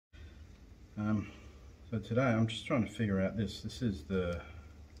So today I'm just trying to figure out this. This is the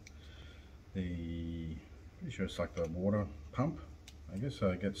pretty sure it's like the water pump, I guess. So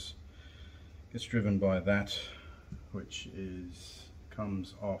it gets driven by that, which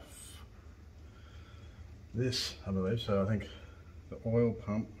comes off this, I believe. So I think the oil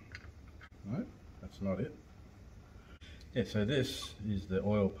pump. No, that's not it. Yeah, so this is the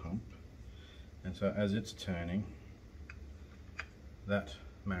oil pump, and so as it's turning, that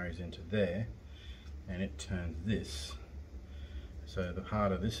marries into there, and it turns this. So the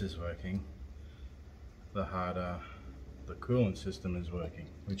harder this is working, the harder the coolant system is working,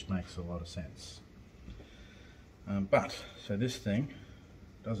 which makes a lot of sense. So this thing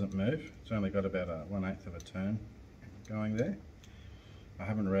doesn't move. It's only got about a 1/8 of a turn going there. I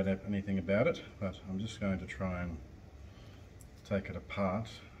haven't read anything about it, but I'm just going to try and take it apart.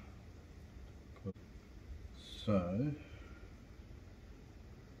 So,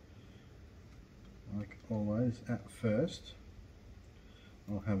 like always, at first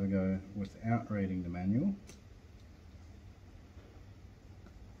I'll have a go without reading the manual,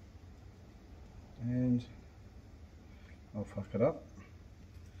 and I'll fuck it up,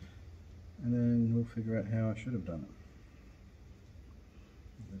 and then we'll figure out how I should have done it.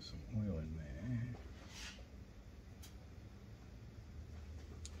 There's some oil in there.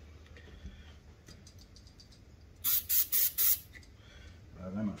 I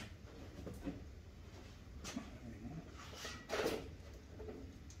don't know.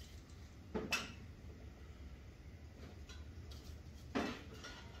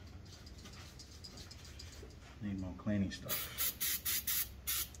 Need more cleaning stuff.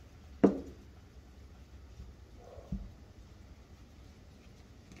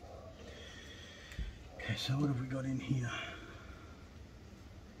 Okay, so what have we got in here?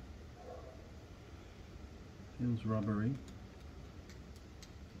 Feels rubbery.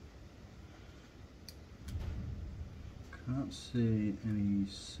 Can't see any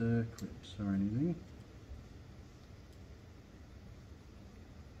circlips or anything.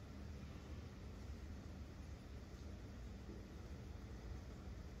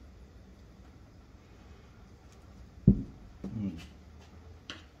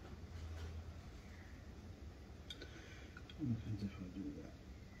 What happens if I do that?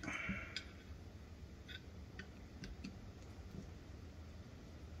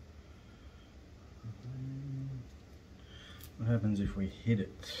 What happens if we hit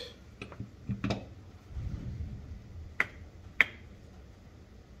it?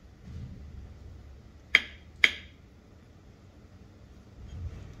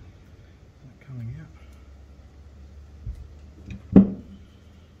 Coming out. I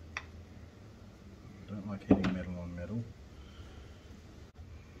don't like hitting metal on metal.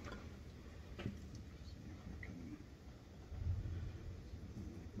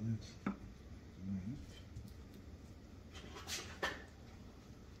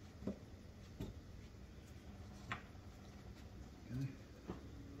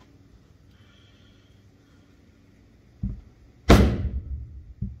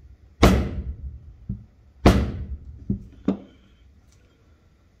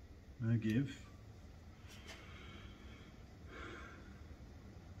 No give.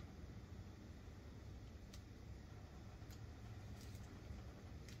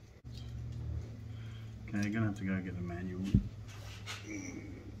 Okay, you're gonna have to go get the manual.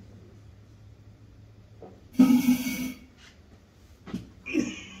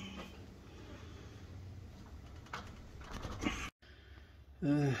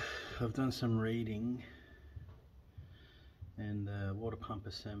 I've done some reading, and the water pump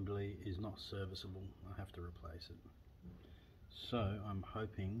assembly is not serviceable. I have to replace it. So I'm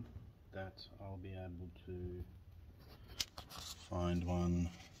hoping that I'll be able to find one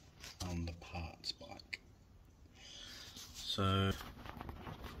on the parts bike. So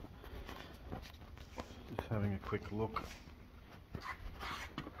just having a quick look.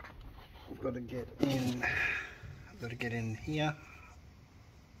 I've got to get in here.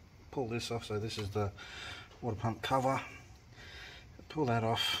 Pull this off. So this is the water pump cover. Pull that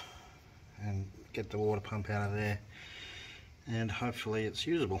off and get the water pump out of there, and hopefully it's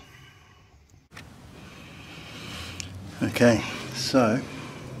usable. Okay, so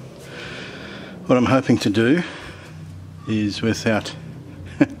what I'm hoping to do is, without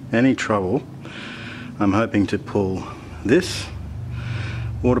any trouble, I'm hoping to pull this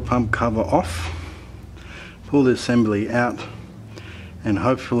water pump cover off, pull the assembly out, and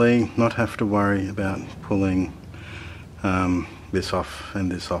hopefully not have to worry about pulling this off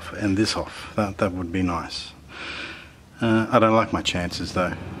and this off and this off. That would be nice. I don't like my chances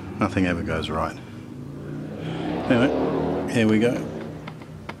though. Nothing ever goes right. Anyway, here we go.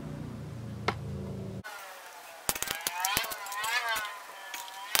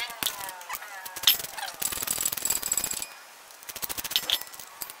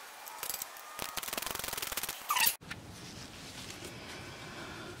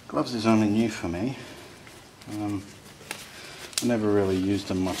 Gloves is only new for me. I never really used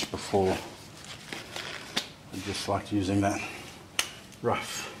them much before. I just liked using that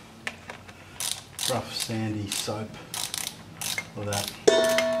rough sandy soap, or that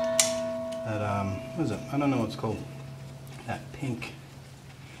what is it? I don't know what it's called. That pink.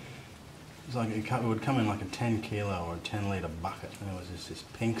 It's like it would come in like a 10 kilo or a 10 litre bucket, and it was just this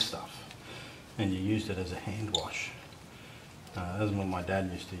pink stuff, and you used it as a hand wash. That's what my dad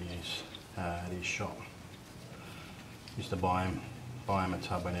used to use at his shop. Used to buy him a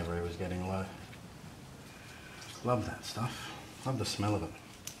tub whenever he was getting low. Love that stuff. Love the smell of it.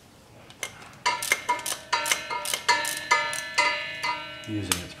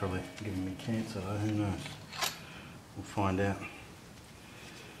 Using it's probably giving me cancer though, who knows? We'll find out.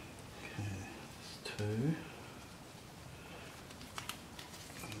 Okay, there's two.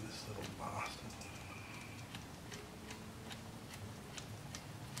 And this little bastard.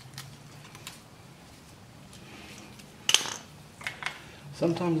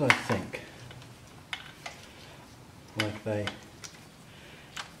 Sometimes I think like they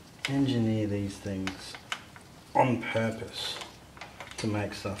engineer these things on purpose to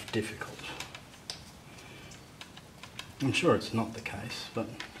make stuff difficult. I'm sure it's not the case, but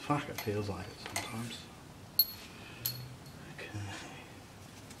fuck, it feels like it sometimes. Okay.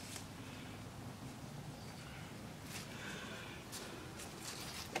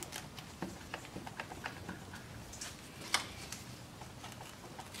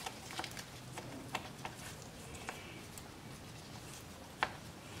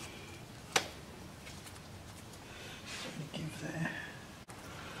 Give there.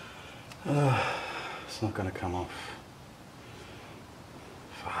 It's not going to come off.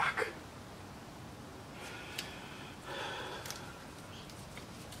 Fuck.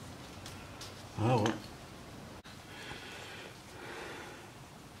 Oh well.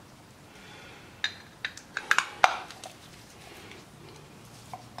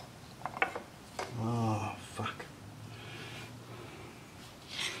 Oh fuck.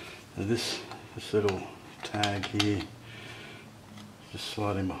 Now this little tag here, just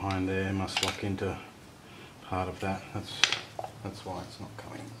sliding behind there, must lock into part of that. That's why it's not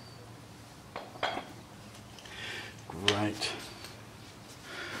coming. Great.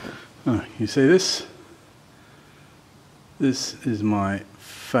 Oh, you see this? This is my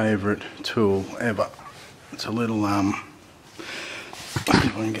favourite tool ever. It's a little let's see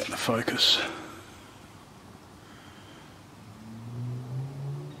if I can get the focus.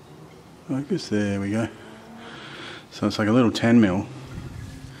 Focus, there we go. So it's like a little 10mm.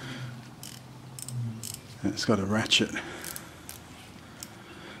 And it's got a ratchet.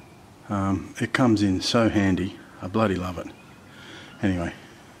 It comes in so handy. I bloody love it. Anyway,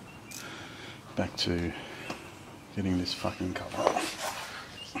 back to getting this fucking cover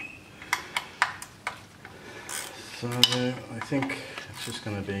off. So I think it's just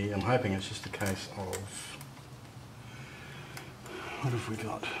going to be, I'm hoping it's just a case of, what have we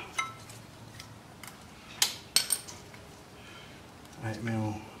got? 8mm,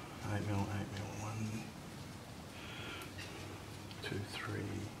 1, 2, 3,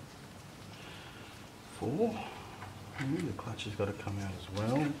 4. The clutch has got to come out as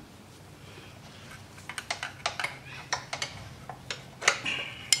well.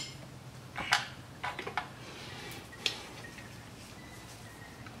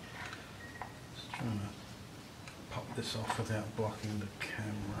 Just trying to pop this off without blocking the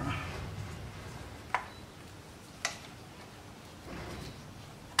camera.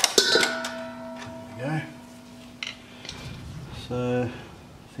 Go. So I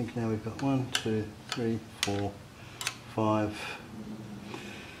think now we've got 1, 2, 3, 4, 5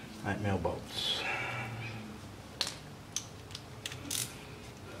 8mm bolts.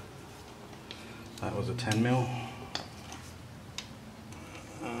 That was a 10mm.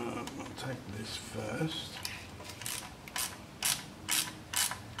 I'll take this first.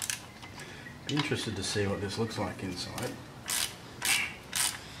 Be interested to see what this looks like inside.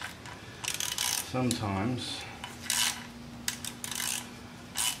 Sometimes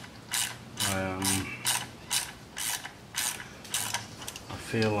I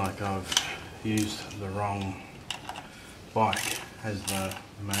feel like I've used the wrong bike as the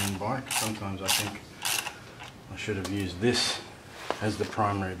main bike. Sometimes I think I should have used this as the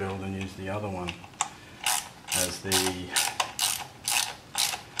primary build and used the other one as the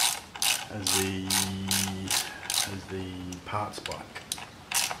parts bike.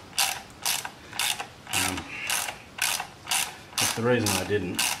 That's the reason I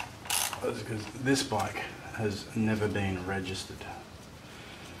didn't, was because this bike has never been registered,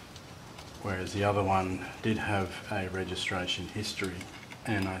 whereas the other one did have a registration history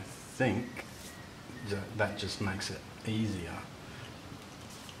and I think that just makes it easier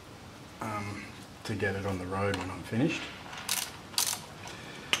to get it on the road when I'm finished.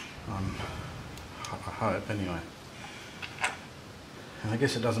 I hope anyway. And I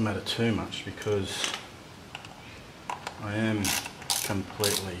guess it doesn't matter too much because I am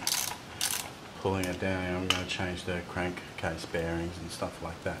completely pulling it down. I'm going to change the crankcase bearings and stuff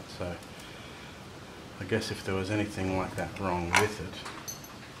like that, so I guess if there was anything like that wrong with it,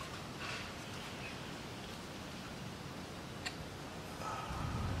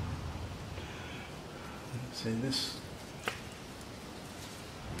 see this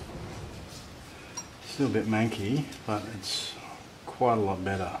still a bit manky, but it's quite a lot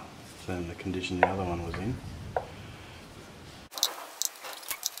better than the condition the other one was in.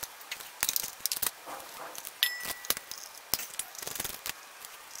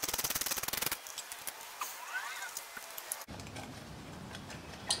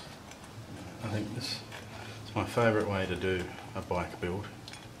 I think this is my favourite way to do a bike build,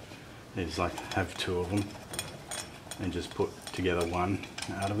 is like have two of them and just put together one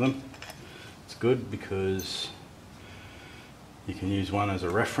out of them. It's good because you can use one as a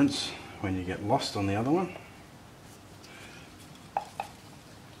reference when you get lost on the other one,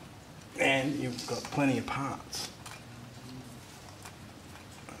 and you've got plenty of parts.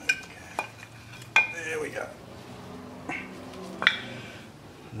 Okay. There we go.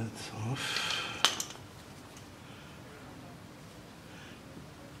 That's off.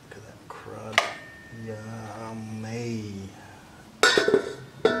 Look at that crud. Yummy.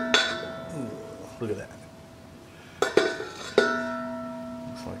 Ooh, look at that.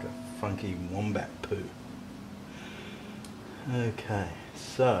 Looks like a funky wombat poo. Okay,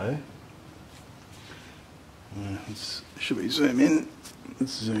 so should we zoom in?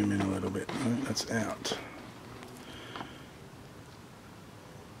 Let's zoom in a little bit. No, that's out.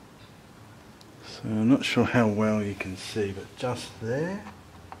 So I'm not sure how well you can see, but just there,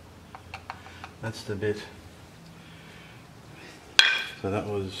 that's the bit. So that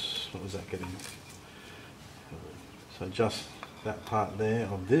was, what was that getting? So just that part there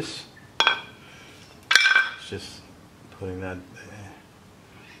of this, it's just putting that there,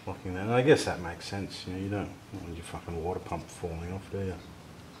 locking that. And I guess that makes sense, you know, you don't want your fucking water pump falling off, do you?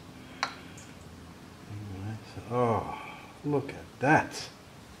 Anyway, so, oh, look at that.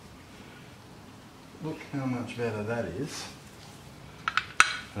 Look how much better that is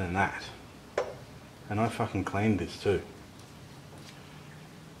than that. And I fucking cleaned this too.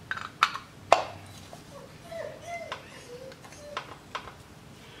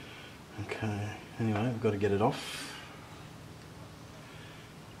 Okay, anyway, we've got to get it off.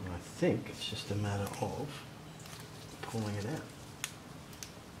 And I think it's just a matter of pulling it out.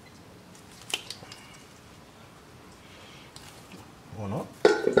 Or not.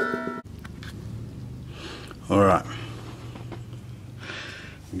 Alright,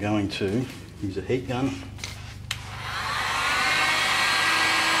 I'm going to use a heat gun.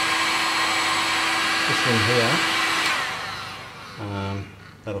 This one here,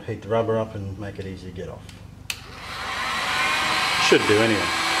 that'll heat the rubber up and make it easy to get off. Should do anyway.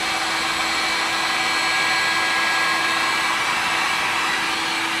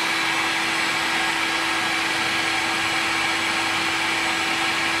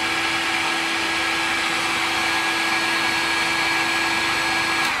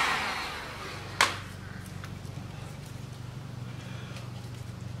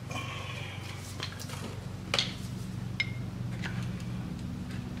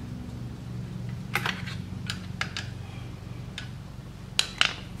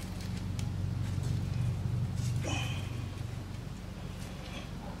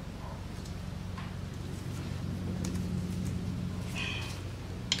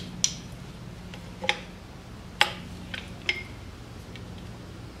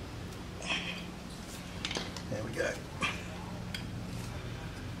 There we go.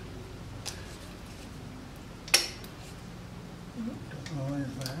 Don't know where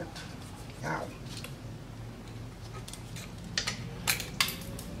that. Ow.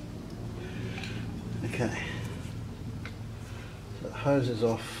 Okay. So the hose is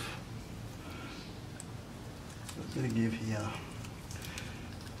off. A bit of give here.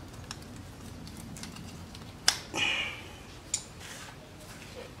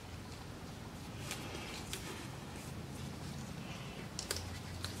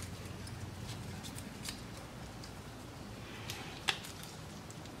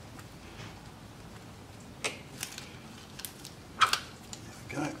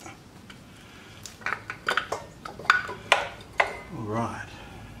 Go. All right.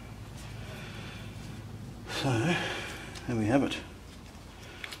 So there we have it.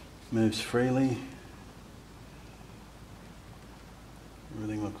 moves freely.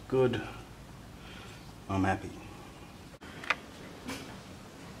 Everything looks good. I'm happy.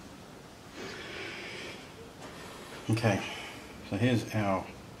 Okay, so here's our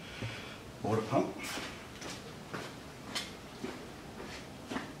water pump.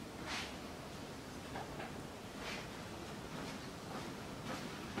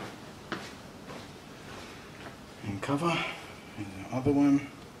 And cover. Here's our other one.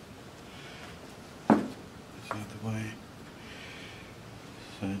 It's the other way.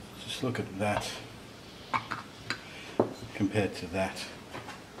 So just look at that compared to that.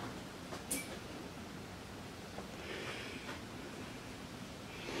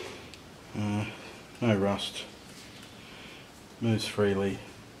 No rust, moves freely.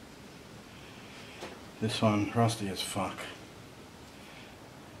 This one, rusty as fuck,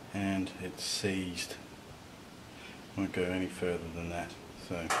 and it's seized. Won't go any further than that,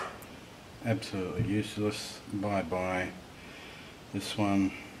 so absolutely useless. Bye bye. This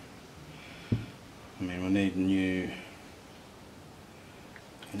one, I mean, we'll need a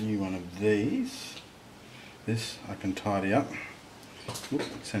new one of these. This I can tidy up. Oops,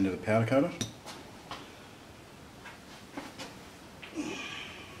 send to the powder coater.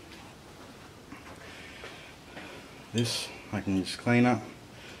 This I can just clean up,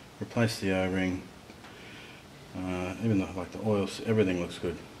 replace the O-ring. Even though, like, the oils, everything looks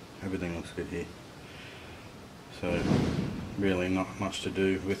good. Everything looks good here. So really not much to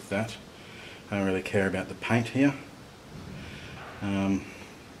do with that. I don't really care about the paint here,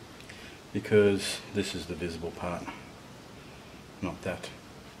 because this is the visible part, not that.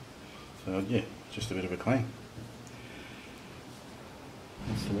 So yeah, just a bit of a clean.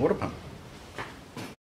 That's the water pump.